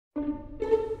Hello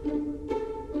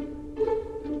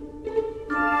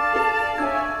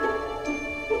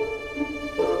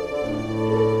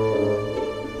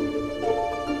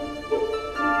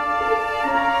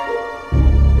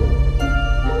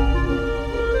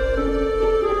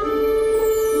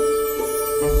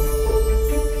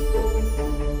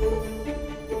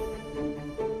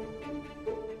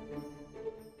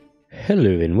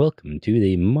and welcome to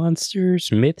the Monsters,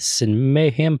 Myths, and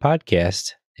Mayhem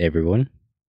podcast, everyone.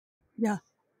 Yeah.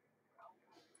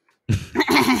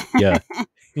 Yeah.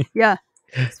 Yeah.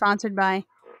 Sponsored by.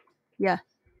 Yeah.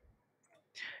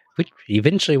 Which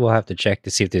eventually we'll have to check to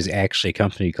see if there's actually a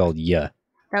company called Yeah.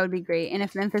 That would be great. And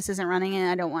if Memphis isn't running it,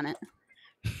 I don't want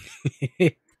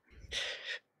it.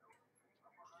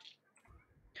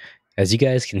 As you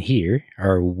guys can hear,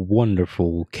 our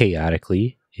wonderful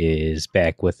Chaotically is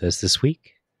back with us this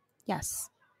week. Yes.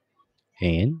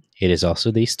 And it is also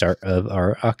the start of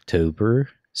our October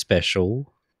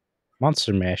special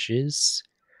Monster Mashes.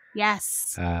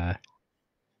 Yes.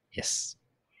 Yes.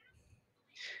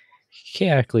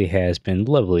 Chaotically has been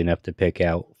lovely enough to pick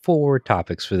out 4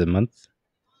 topics for the month.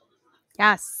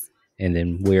 Yes. And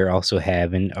then we're also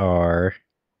having our,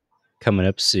 coming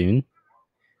up soon,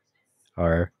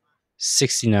 our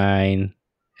 69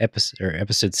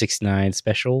 episode 69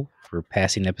 special for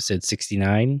passing episode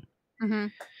 69. Mm-hmm.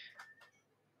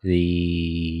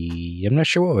 I'm not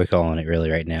sure what we're calling it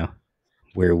really right now,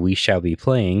 where we shall be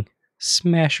playing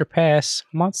Smash or Pass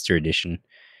Monster Edition,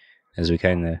 as we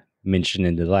kind of mentioned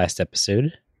in the last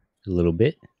episode a little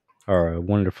bit. Our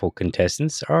wonderful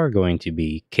contestants are going to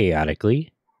be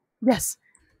Chaotically, Yes.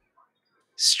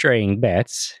 Straying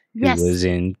Bats, who Yes. was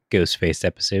in Ghostface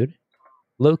episode,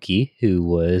 Loki, who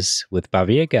was with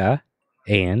Baba Yaga,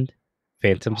 and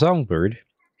Phantom Songbird,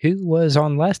 who was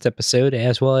on last episode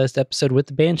as well as the episode with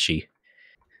the Banshee.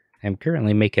 I'm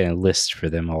currently making a list for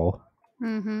them all.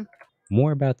 Mm-hmm.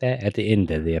 More about that at the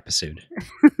end of the episode.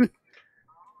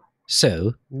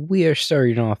 So, we are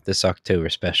starting off this October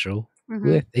special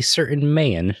with a certain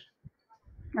man.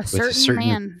 A certain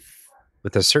man.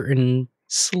 With a certain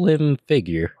slim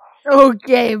figure.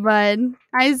 Okay, bud.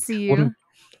 I see you.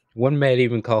 One might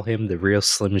even call him the real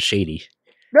Slim Shady.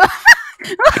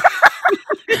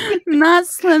 Not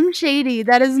Slim Shady.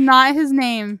 That is not his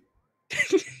name.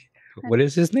 What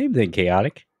is his name then,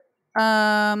 Chaotic?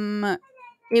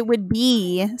 It would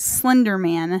be Slender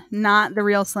Man, not the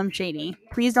real Slim Shady.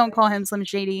 Please don't call him Slim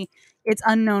Shady. It's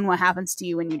unknown what happens to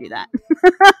you when you do that.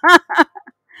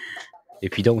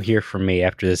 If you don't hear from me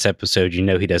after this episode, you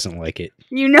know he doesn't like it.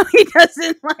 You know he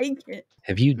doesn't like it.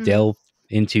 Have you delved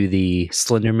into the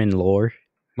Slenderman lore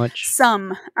much?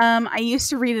 Some. I used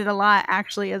to read it a lot,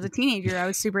 actually, as a teenager. I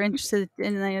was super interested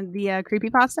in the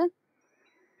creepypasta.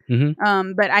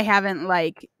 Mm-hmm. But I haven't,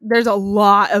 there's a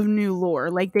lot of new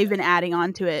lore. Like, they've been adding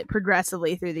on to it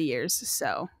progressively through the years,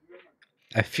 so.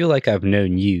 I feel like I've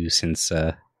known you since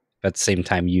about the same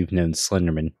time you've known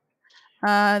Slenderman.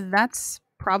 That's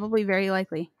probably very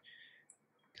likely.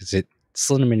 Because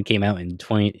Slenderman came out in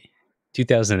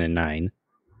 2009.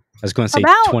 I was going to say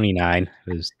 29.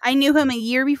 I knew him a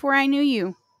year before I knew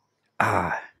you.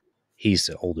 He's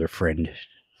an older friend.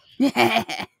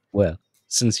 Well,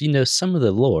 since you know some of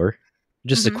the lore,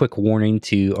 just a quick warning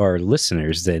to our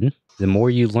listeners then. The more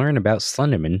you learn about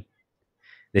Slenderman,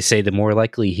 they say the more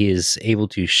likely he is able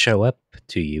to show up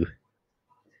to you.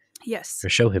 Yes. Or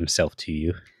show himself to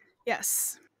you.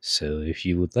 Yes. So if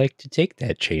you would like to take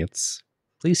that chance,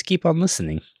 please keep on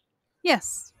listening.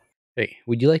 Yes. Hey,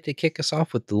 would you like to kick us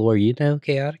off with the lore you know,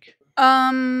 Chaotic?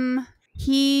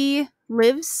 He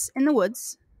lives in the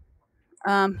woods.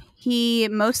 He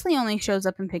mostly only shows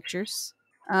up in pictures.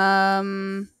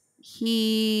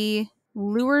 He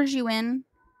lures you in.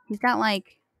 He's got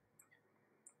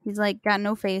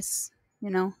no face, you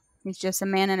know. He's just a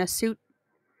man in a suit.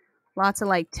 Lots of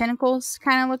tentacles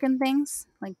kind of looking things,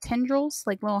 like tendrils,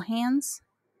 like little hands.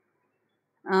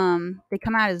 They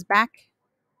come out his back.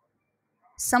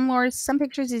 Some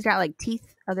pictures he's got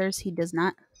teeth, others he does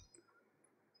not.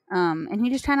 And he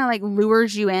just kind of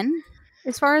lures you in,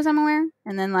 as far as I'm aware,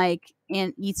 and then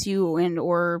and eats you and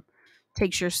or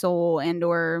takes your soul and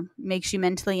or makes you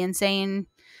mentally insane.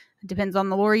 It depends on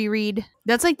the lore you read.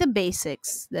 That's the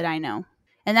basics that I know.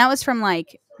 And that was from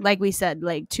like we said,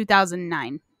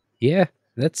 2009. Yeah,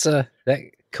 that's that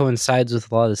coincides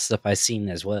with a lot of the stuff I've seen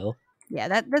as well. Yeah,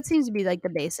 that seems to be the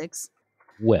basics.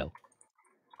 Well,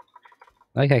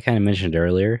 like I kind of mentioned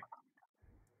earlier,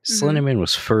 Slenderman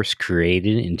was first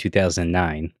created in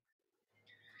 2009.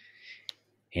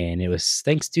 And it was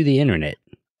thanks to the internet.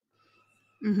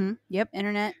 Yep,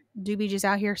 internet. Doobie just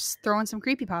out here throwing some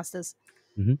creepypastas.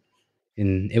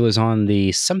 And it was on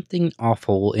the Something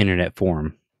Awful internet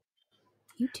forum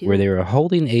You too. where they were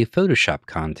holding a Photoshop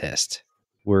contest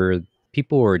where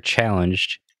people were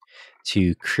challenged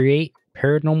to create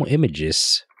paranormal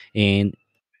images. And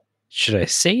should I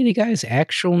say the guy's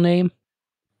actual name?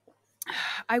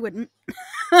 I wouldn't.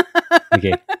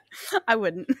 Okay. I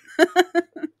wouldn't.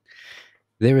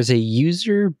 There was a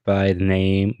user by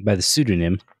the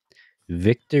pseudonym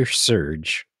Victor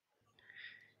Surge.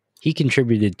 He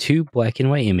contributed 2 black and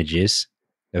white images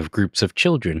of groups of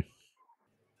children.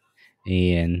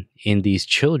 And in these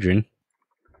children,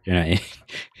 in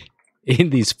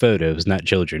these photos, not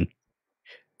children,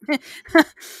 All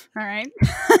right.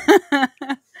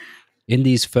 in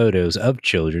these photos of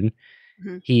children,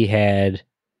 he had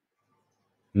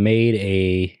made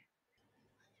a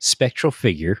spectral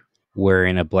figure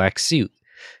wearing a black suit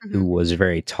who was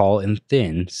very tall and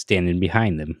thin standing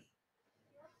behind them.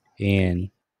 And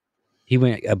he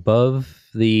went above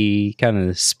the kind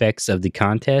of specs of the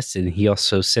contest, and he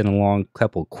also sent along a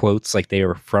couple quotes like they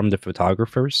were from the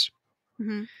photographers.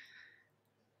 Mm-hmm.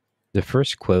 The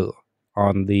first quote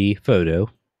on the photo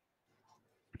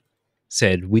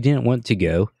said, "We didn't want to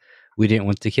go. We didn't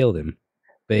want to kill them.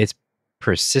 But its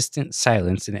persistent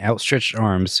silence and outstretched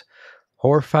arms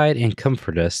horrified and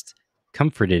comforted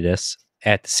us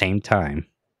at the same time."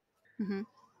 Mm-hmm.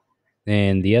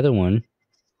 And the other one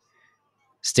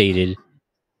stated,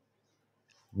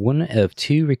 "One of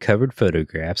 2 recovered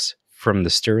photographs from the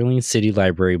Sterling City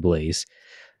Library blaze,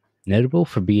 notable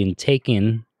for being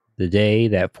taken the day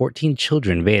that 14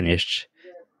 children vanished,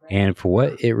 and for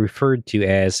what it referred to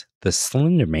as the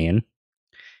Slender Man,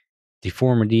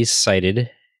 deformities cited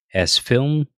as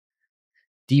film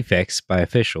defects by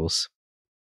officials.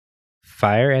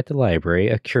 Fire at the library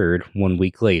occurred 1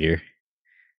 week later.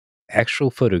 Actual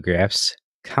photographs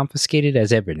confiscated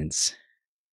as evidence."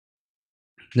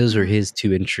 Those were his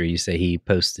 2 entries that he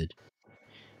posted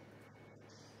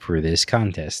for this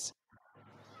contest.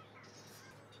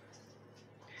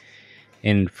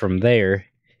 And from there,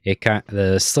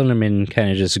 the Slenderman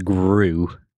kind of just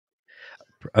grew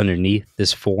underneath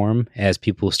this forum as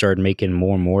people started making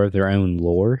more and more of their own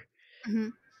lore. Mm-hmm.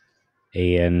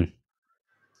 And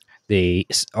they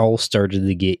all started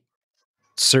to get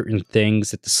certain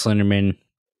things that the Slenderman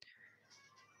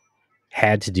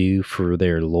had to do for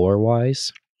their lore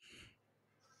wise.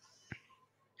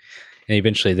 And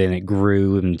eventually then it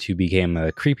grew into became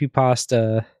a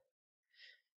creepypasta.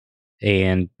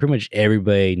 And pretty much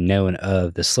everybody knowing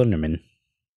of the Slenderman.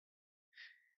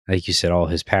 Like you said, all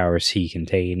his powers he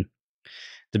contained.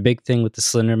 The big thing with the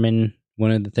Slenderman,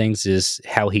 one of the things is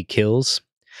how he kills.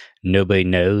 Nobody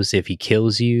knows if he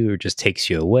kills you or just takes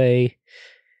you away.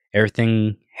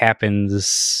 Everything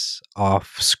happens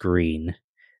off screen.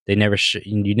 You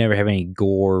never have any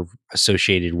gore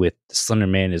associated with the Slender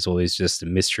Man. Is always just a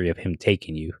mystery of him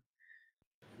taking you.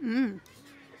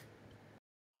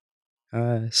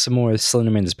 Some more of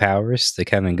Slenderman's powers that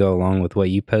kind of go along with what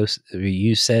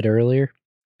you said earlier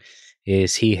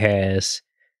is he has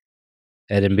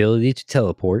an ability to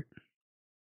teleport.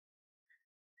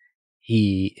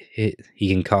 He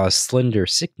can cause slender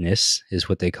sickness, is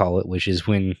what they call it, which is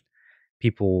when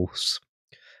people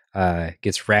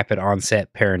gets rapid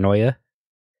onset paranoia,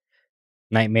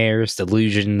 nightmares,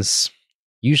 delusions,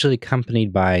 usually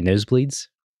accompanied by nosebleeds.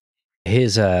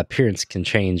 His appearance can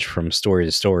change from story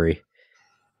to story.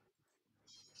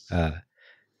 But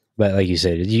like you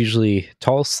said, it's usually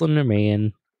tall, slender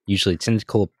man, usually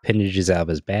tentacle appendages out of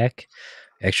his back,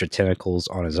 extra tentacles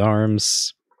on his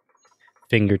arms,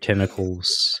 finger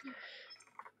tentacles,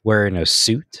 wearing a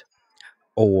suit,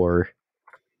 or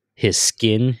his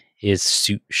skin is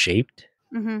suit shaped,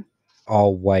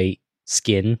 all white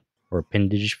skin or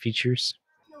appendage features.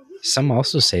 Some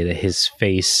also say that his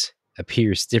face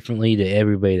appears differently to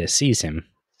everybody that sees him.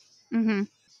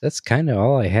 That's kind of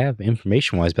all I have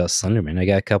information wise about Slenderman. I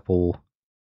got a couple,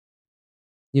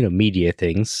 media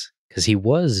things because he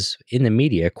was in the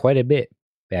media quite a bit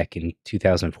back in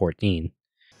 2014.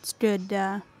 It's good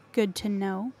to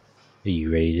know. Are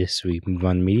you ready to move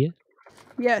on to media?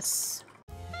 Yes.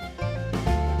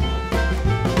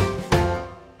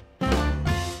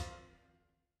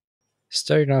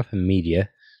 Starting off in media,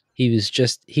 he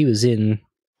was in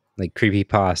like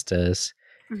creepypastas.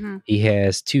 He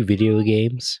has 2 video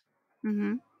games.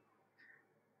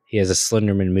 He has a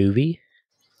Slenderman movie.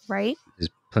 Right. There's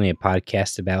plenty of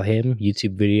podcasts about him,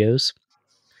 YouTube videos.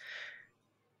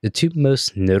 The 2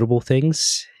 most notable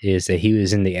things is that he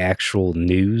was in the actual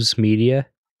news media.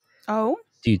 Oh.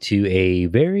 Due to a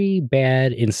very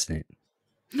bad incident.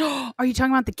 Are you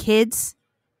talking about the kids?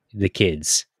 The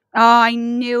kids. Oh, I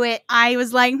knew it. I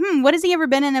was like, what has he ever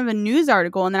been in of a news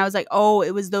article? And then I was like, oh,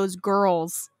 it was those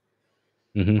girls.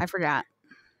 Mm-hmm. I forgot.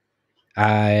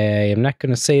 I am not going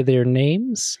to say their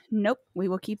names, Nope. We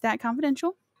will keep that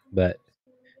confidential. but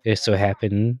it so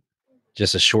happened,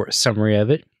 just a short summary of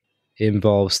it, it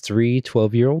involves 3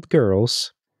 12-year-old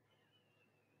girls,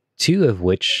 2 of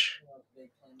which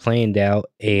planned out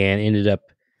and ended up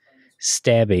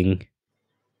stabbing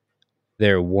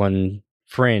their one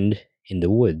friend in the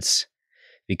woods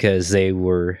because they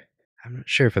were, I'm not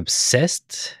sure if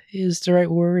obsessed is the right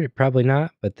word, probably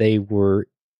not, but they were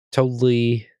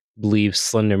totally believed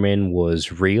Slenderman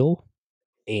was real,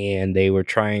 and they were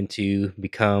trying to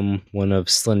become one of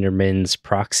Slenderman's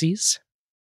proxies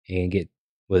and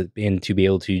to be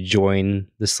able to join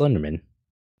the Slenderman.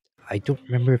 I don't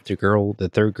remember if the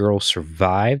third girl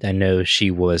survived. I know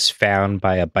she was found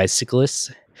by a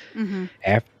bicyclist. Mm-hmm.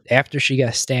 After she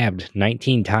got stabbed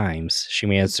 19 times, she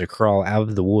managed to crawl out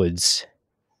of the woods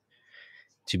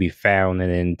to be found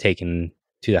and then taken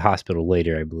to the hospital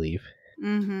later, I believe.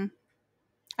 Mm-hmm.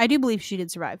 I do believe she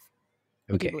did survive.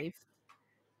 I do Okay. believe.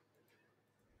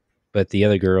 But the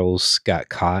other girls got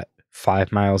caught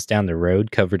 5 miles down the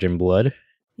road covered in blood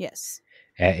Yes.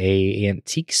 at a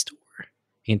antique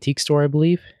store, I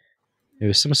believe. It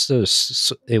was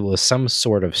some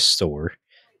sort of store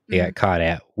they Mm-hmm. got caught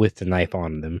at with the knife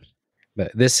on them.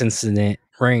 But this incident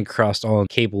ran across all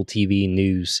cable TV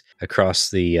news across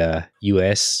the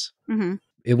U.S. Mm-hmm.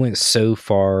 It went so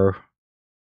far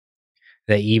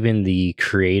that even the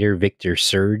creator Victor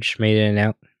Surge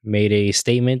made a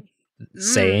statement Mm.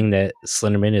 saying that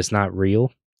Slenderman is not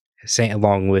real, saying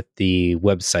along with the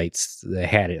websites that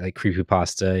had it, like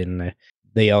Creepypasta, and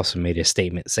they also made a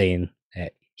statement saying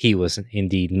that he was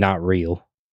indeed not real.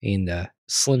 And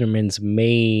Slenderman's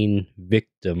main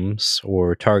victims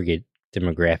or target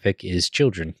demographic is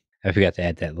children. I forgot to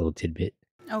add that little tidbit.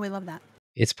 Oh, we love that.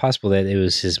 It's possible that it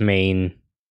was his main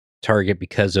target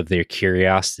because of their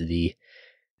curiosity.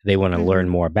 They want to learn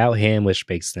more about him, which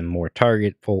makes them more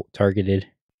targeted.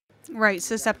 Right.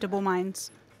 Susceptible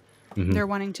minds. Mm-hmm. They're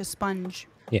wanting to sponge.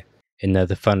 Yeah.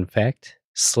 Another fun fact: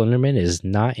 Slenderman is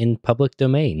not in public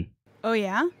domain. Oh,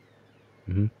 yeah?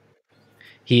 Mm-hmm.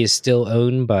 He is still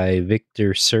owned by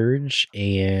Victor Surge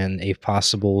and a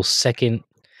possible second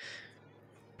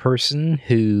person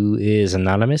who is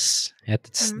anonymous at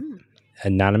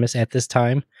this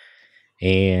time,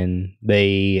 and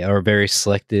they are very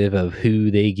selective of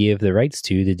who they give the rights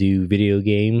to do video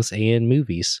games and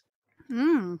movies.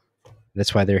 Mm.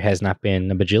 That's why there has not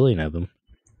been a bajillion of them.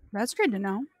 That's good to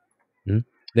know. Mm-hmm.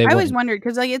 They I always want, wondered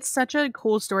because, like, it's such a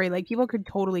cool story. Like, people could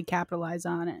totally capitalize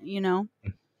on it, you know?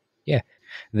 yeah,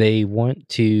 they want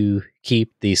to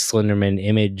keep the Slenderman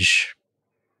image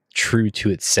true to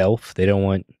itself. They don't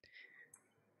want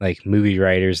like movie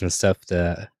writers and stuff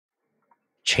to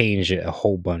change it a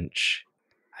whole bunch.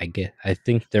 I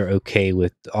think they're okay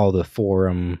with all the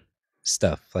forum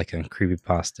stuff, like on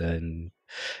Creepypasta and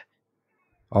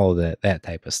all that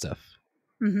type of stuff.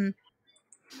 Mm-hmm.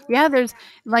 Yeah, there's,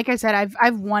 like I said,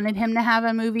 I've wanted him to have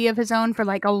a movie of his own for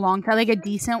like a long time, like a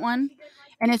decent one,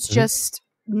 and it's Mm-hmm. just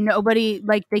nobody,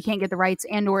 like, they can't get the rights,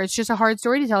 and or it's just a hard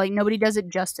story to tell. Like, nobody does it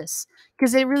justice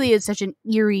because it really is such an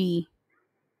eerie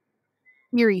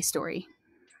story.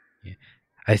 Yeah.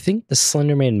 I think the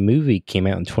Slenderman movie came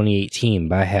out in 2018,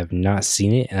 but I have not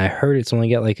seen it, and I heard it's only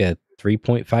got like a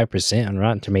 3.5% on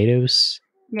Rotten Tomatoes.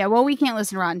 Yeah, well, we can't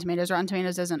listen to Rotten Tomatoes. Rotten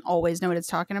Tomatoes doesn't always know what it's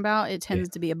talking about. It Yeah. tends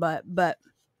to be a but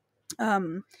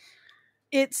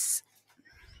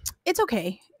it's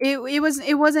okay. It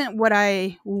wasn't what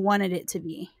I wanted it to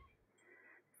be,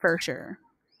 for sure.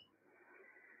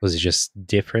 Was it just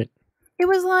different? It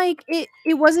was like it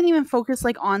wasn't even focused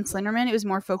like on Slenderman. It was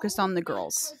more focused on the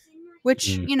girls, which,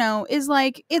 Mm. you know, is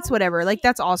like, it's whatever. Like,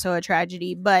 that's also a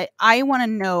tragedy, but I want to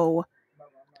know.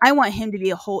 I want him to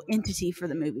be a whole entity for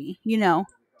the movie. You know,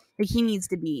 like, he needs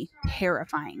to be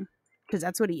terrifying because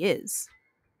that's what he is.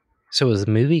 So was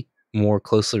the movie more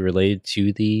closely related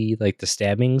to the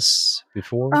stabbings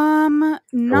before, or was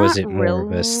Not it more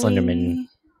of a Slenderman? really.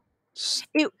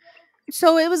 It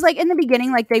So it was like in the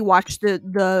beginning, like, they watched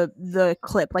the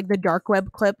clip, like the dark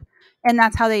web clip, and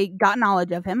that's how they got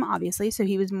knowledge of him, obviously. So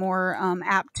he was more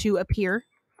apt to appear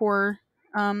for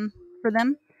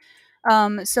them.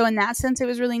 So in that sense, it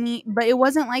was really neat. But it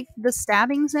wasn't like the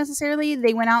stabbings necessarily.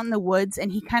 They went out in the woods,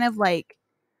 and he kind of like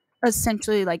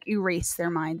essentially like erased their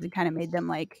minds and kind of made them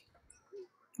like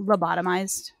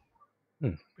lobotomized.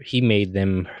 He made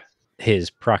them his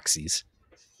proxies,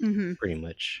 Mm-hmm. pretty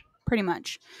much. Pretty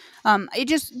much.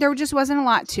 There just wasn't a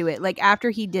lot to it. Like, after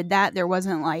he did that, there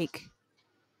wasn't like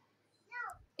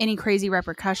any crazy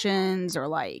repercussions or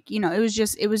like, it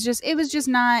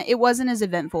wasn't as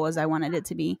eventful as I wanted it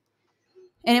to be.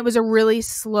 And it was really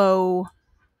slow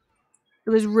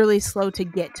to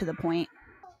get to the point.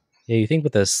 Yeah, you think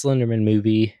with a Slenderman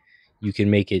movie, you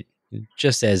can make it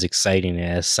just as exciting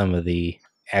as some of the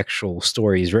actual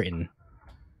stories written,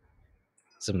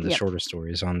 some of the Yep. shorter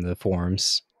stories on the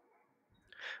forums.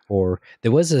 Or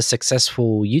there was a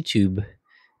successful YouTube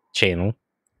channel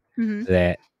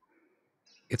that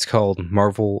it's called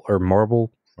Marble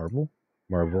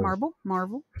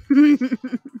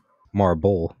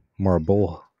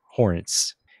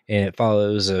Hornets, and it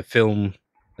follows a film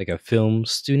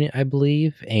student, I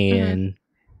believe, and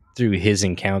through his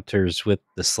encounters with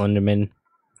the Slenderman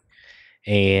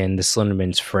and the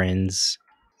Slenderman's friends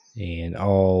and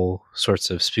all sorts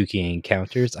of spooky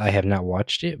encounters. I have not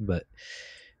watched it, but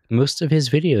most of his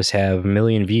videos have 1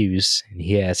 million views, and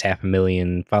he has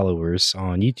 500,000 followers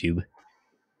on YouTube.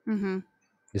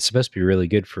 It's supposed to be really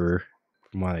good from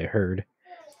what I heard.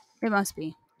 It must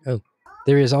be. Oh,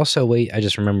 there is also a way. I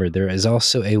just remembered there is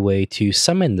also a way to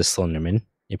summon the Slenderman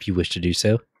if you wish to do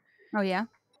so. Oh yeah.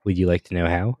 Would you like to know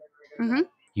how?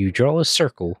 You draw a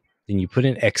circle, then you put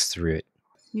an X through it.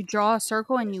 You draw a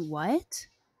circle and you what?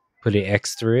 Put an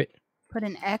X through it. Put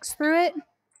an X through it?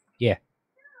 Yeah.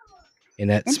 And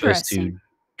that's supposed to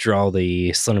draw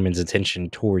the Slenderman's attention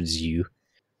towards you.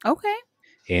 Okay.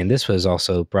 And this was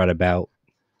also brought about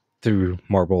through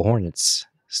Marble Hornets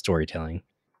storytelling.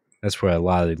 That's where a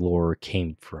lot of the lore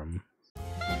came from.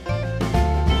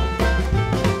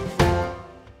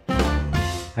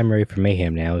 I'm ready for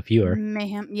Mayhem now, if you are.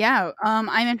 Mayhem. Yeah.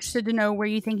 I'm interested to know where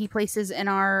you think he places in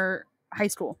our high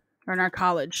school or in our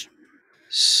college.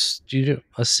 Let's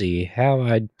see how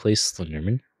I'd place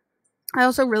Slenderman. I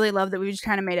also really love that we just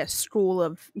kind of made a school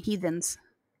of heathens.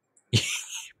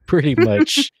 Pretty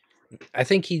much. I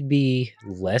think he'd be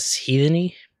less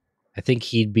heatheny. I think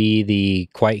he'd be the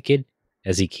quiet kid,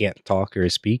 as he can't talk or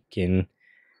speak. And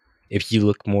if you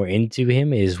look more into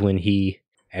him, is when he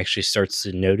actually starts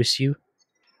to notice you.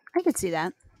 I could see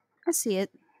that. I see it.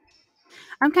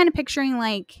 I'm kind of picturing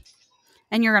like,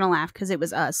 and you're going to laugh because it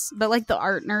was us, but like the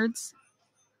art nerds.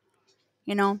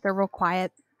 You know, they're real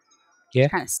quiet. Yeah.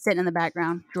 Kind of sitting in the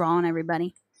background, drawing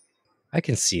everybody. I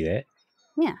can see that.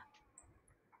 Yeah.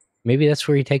 Maybe that's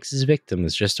where he takes his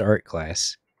victims, just to art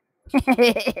class.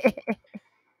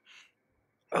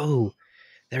 Oh,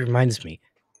 that reminds me.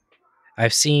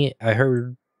 Seen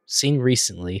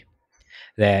recently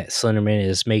that Slenderman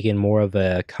is making more of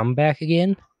a comeback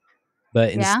again,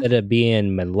 but instead of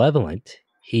being malevolent,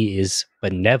 he is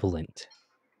benevolent.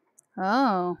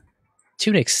 Oh. To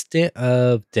an extent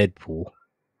of Deadpool.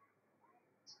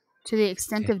 To the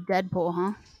extent of Deadpool,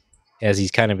 huh? As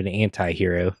he's kind of an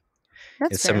anti-hero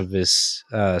in some of his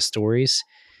stories,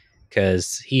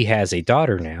 because he has a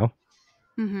daughter now.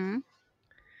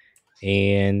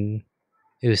 And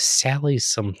it was Sally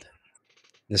something.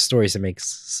 The stories that make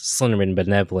Slenderman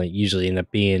benevolent usually end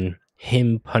up being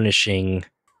him punishing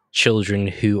children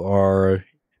who are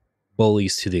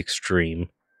bullies to the extreme.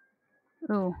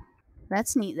 Oh,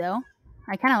 that's neat, though.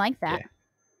 I kind of like that.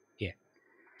 Yeah.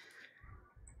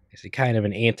 It's a kind of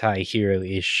an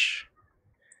anti-hero-ish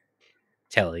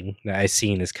telling that I've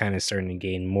seen is kind of starting to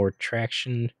gain more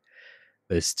traction,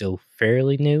 but it's still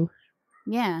fairly new.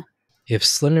 Yeah. If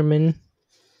Slenderman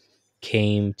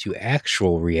came to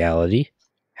actual reality,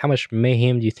 how much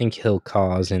mayhem do you think he'll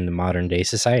cause in the modern day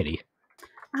society?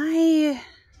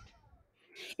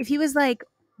 If he was like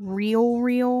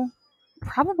real,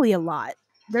 probably a lot.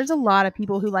 There's a lot of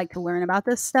people who like to learn about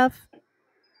this stuff.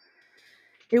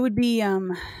 It would be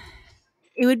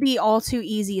all too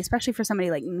easy, especially for somebody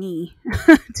like me,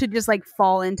 to just like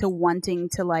fall into wanting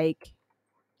to like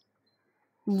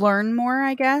learn more,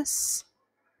 I guess.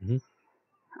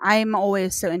 I'm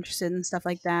always so interested in stuff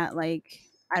like that. Like,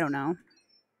 I don't know.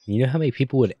 You know how many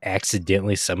people would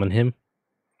accidentally summon him?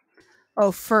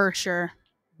 Oh, for sure.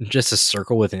 Just a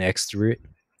circle with an X through it.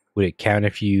 Would it count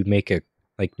if you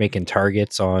making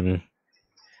targets on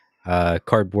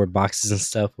cardboard boxes and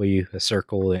stuff where you a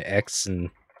circle and X,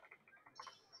 and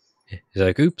he's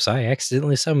like, oops, I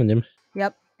accidentally summoned him.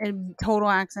 Yep. A total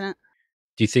accident.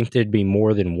 Do you think there'd be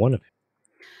more than one of him?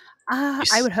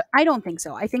 I don't think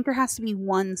so. I think there has to be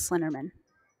one Slenderman.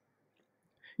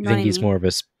 You think he's more of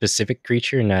a specific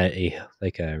creature, not a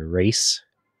race?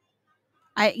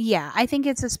 I think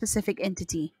it's a specific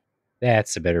entity.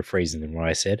 That's a better phrasing than what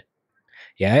I said.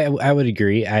 Yeah, I would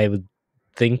agree. I would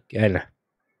think and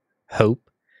hope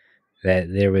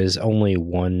that there was only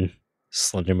one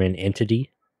Slenderman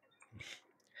entity.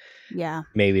 Yeah.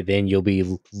 Maybe then you'll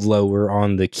be lower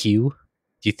on the queue.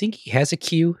 Do you think he has a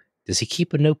queue? Does he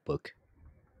keep a notebook?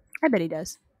 I bet he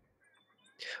does.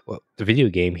 Well, the video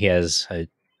game, he has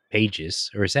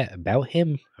pages. Or is that about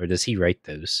him? Or does he write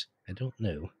those? I don't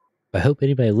know. I hope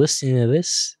anybody listening to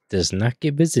this does not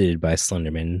get visited by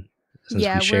Slenderman, since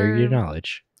we share your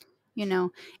knowledge.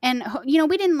 And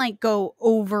we didn't like go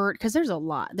over, because there's a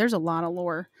lot of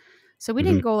lore, so we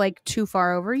didn't go like too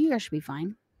far over. You guys should be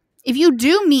fine. If you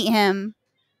do meet him,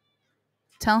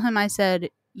 tell him I said,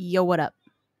 yo, what up?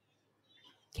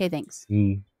 Okay, thanks.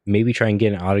 Maybe try and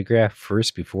get an autograph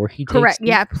first before he Correct. takes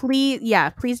you.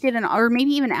 Please get or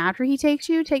maybe even after he takes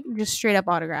you, take just straight up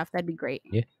autograph. That'd be great.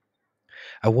 Yeah.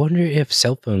 I wonder if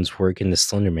cell phones work in the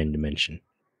Slenderman dimension,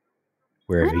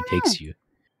 where he takes you.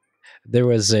 There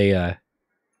was a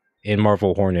in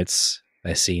Marvel Hornets,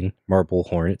 I seen Marble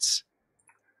Hornets,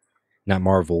 not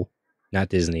Marvel, not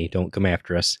Disney. Don't come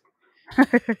after us.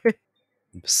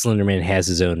 Slenderman has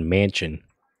his own mansion,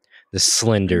 the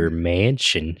Slender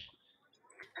Mansion,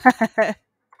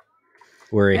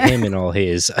 where him and all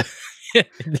his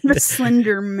the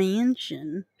Slender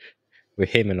Mansion, where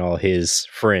him and all his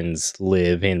friends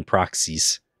live in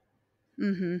proxies.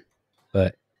 Mm-hmm.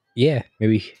 But yeah,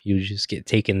 maybe you just get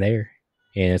taken there,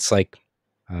 and it's like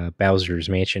Bowser's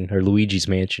mansion or Luigi's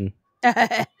mansion.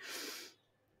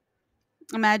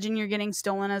 Imagine you're getting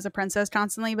stolen as a princess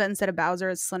constantly, but instead of Bowser,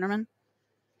 it's Slenderman.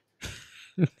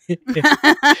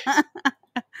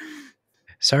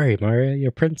 Sorry, Mario,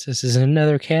 your princess is in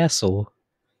another castle.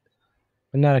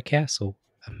 But not a castle,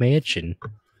 a mansion.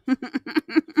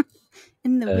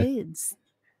 In the woods.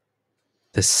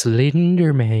 The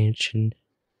Slender Mansion.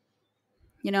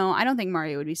 I don't think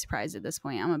Mario would be surprised at this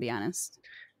point. I'm going to be honest.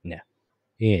 No.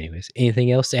 Anyways,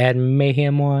 anything else to add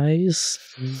mayhem-wise?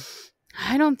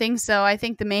 I don't think so. I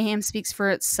think the mayhem speaks for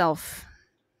itself.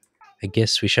 I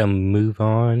guess we shall move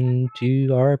on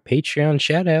to our Patreon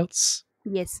shoutouts.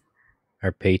 Yes.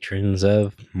 Our patrons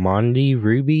of Mondi,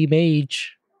 Ruby,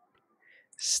 Mage.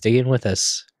 Staying with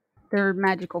us. They're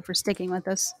magical for sticking with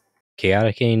us.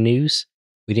 Chaotic any news?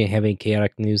 We didn't have any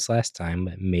chaotic news last time,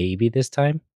 but maybe this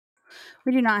time?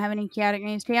 We do not have any chaotic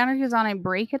news. Chaotic is on a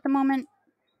break at the moment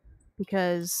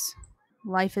because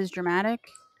life is dramatic.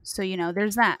 So,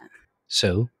 there's that.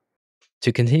 So,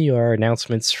 to continue our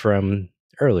announcements from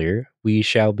earlier, we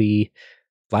shall be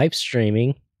live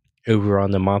streaming over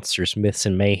on the Monsters, Myths,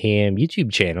 and Mayhem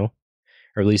YouTube channel,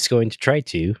 or at least going to try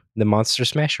to, the Monster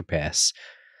Smasher Pass,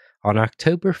 on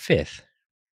October 5th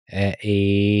at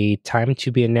a time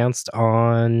to be announced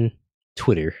on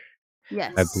Twitter.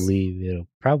 Yes. I believe it'll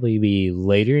probably be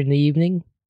later in the evening.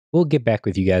 We'll get back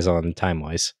with you guys on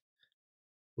time-wise.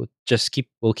 We'll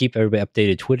keep everybody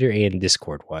updated Twitter and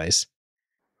Discord-wise.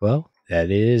 Well,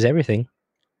 that is everything.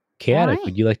 Chaotic, right.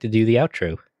 Would you like to do the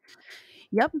outro?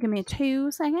 Yep, give me 2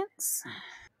 seconds.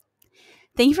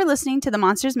 Thank you for listening to the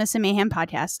Monsters, Myths, and Mayhem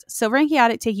podcast. Silver and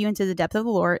Chaotic take you into the depth of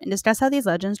the lore and discuss how these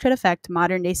legends could affect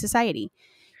modern-day society.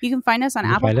 You can find us on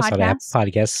Apple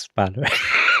Podcasts,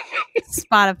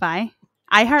 Spotify,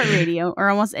 iHeartRadio, or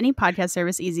almost any podcast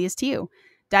service easiest to you.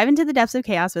 Dive into the depths of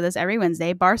chaos with us every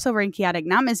Wednesday, bar Silver and Chaotic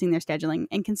not missing their scheduling,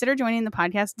 and consider joining the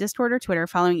podcast Discord or Twitter,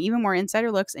 following even more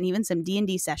insider looks and even some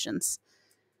D&D sessions.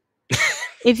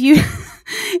 If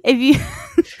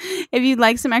you'd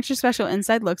like some extra special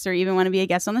inside looks or even want to be a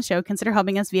guest on the show, consider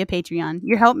helping us via Patreon.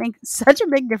 Your help makes such a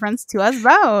big difference to us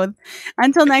both.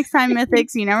 Until next time,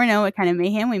 Mythics, you never know what kind of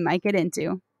mayhem we might get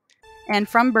into. And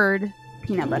from Bird,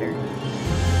 peanut butter.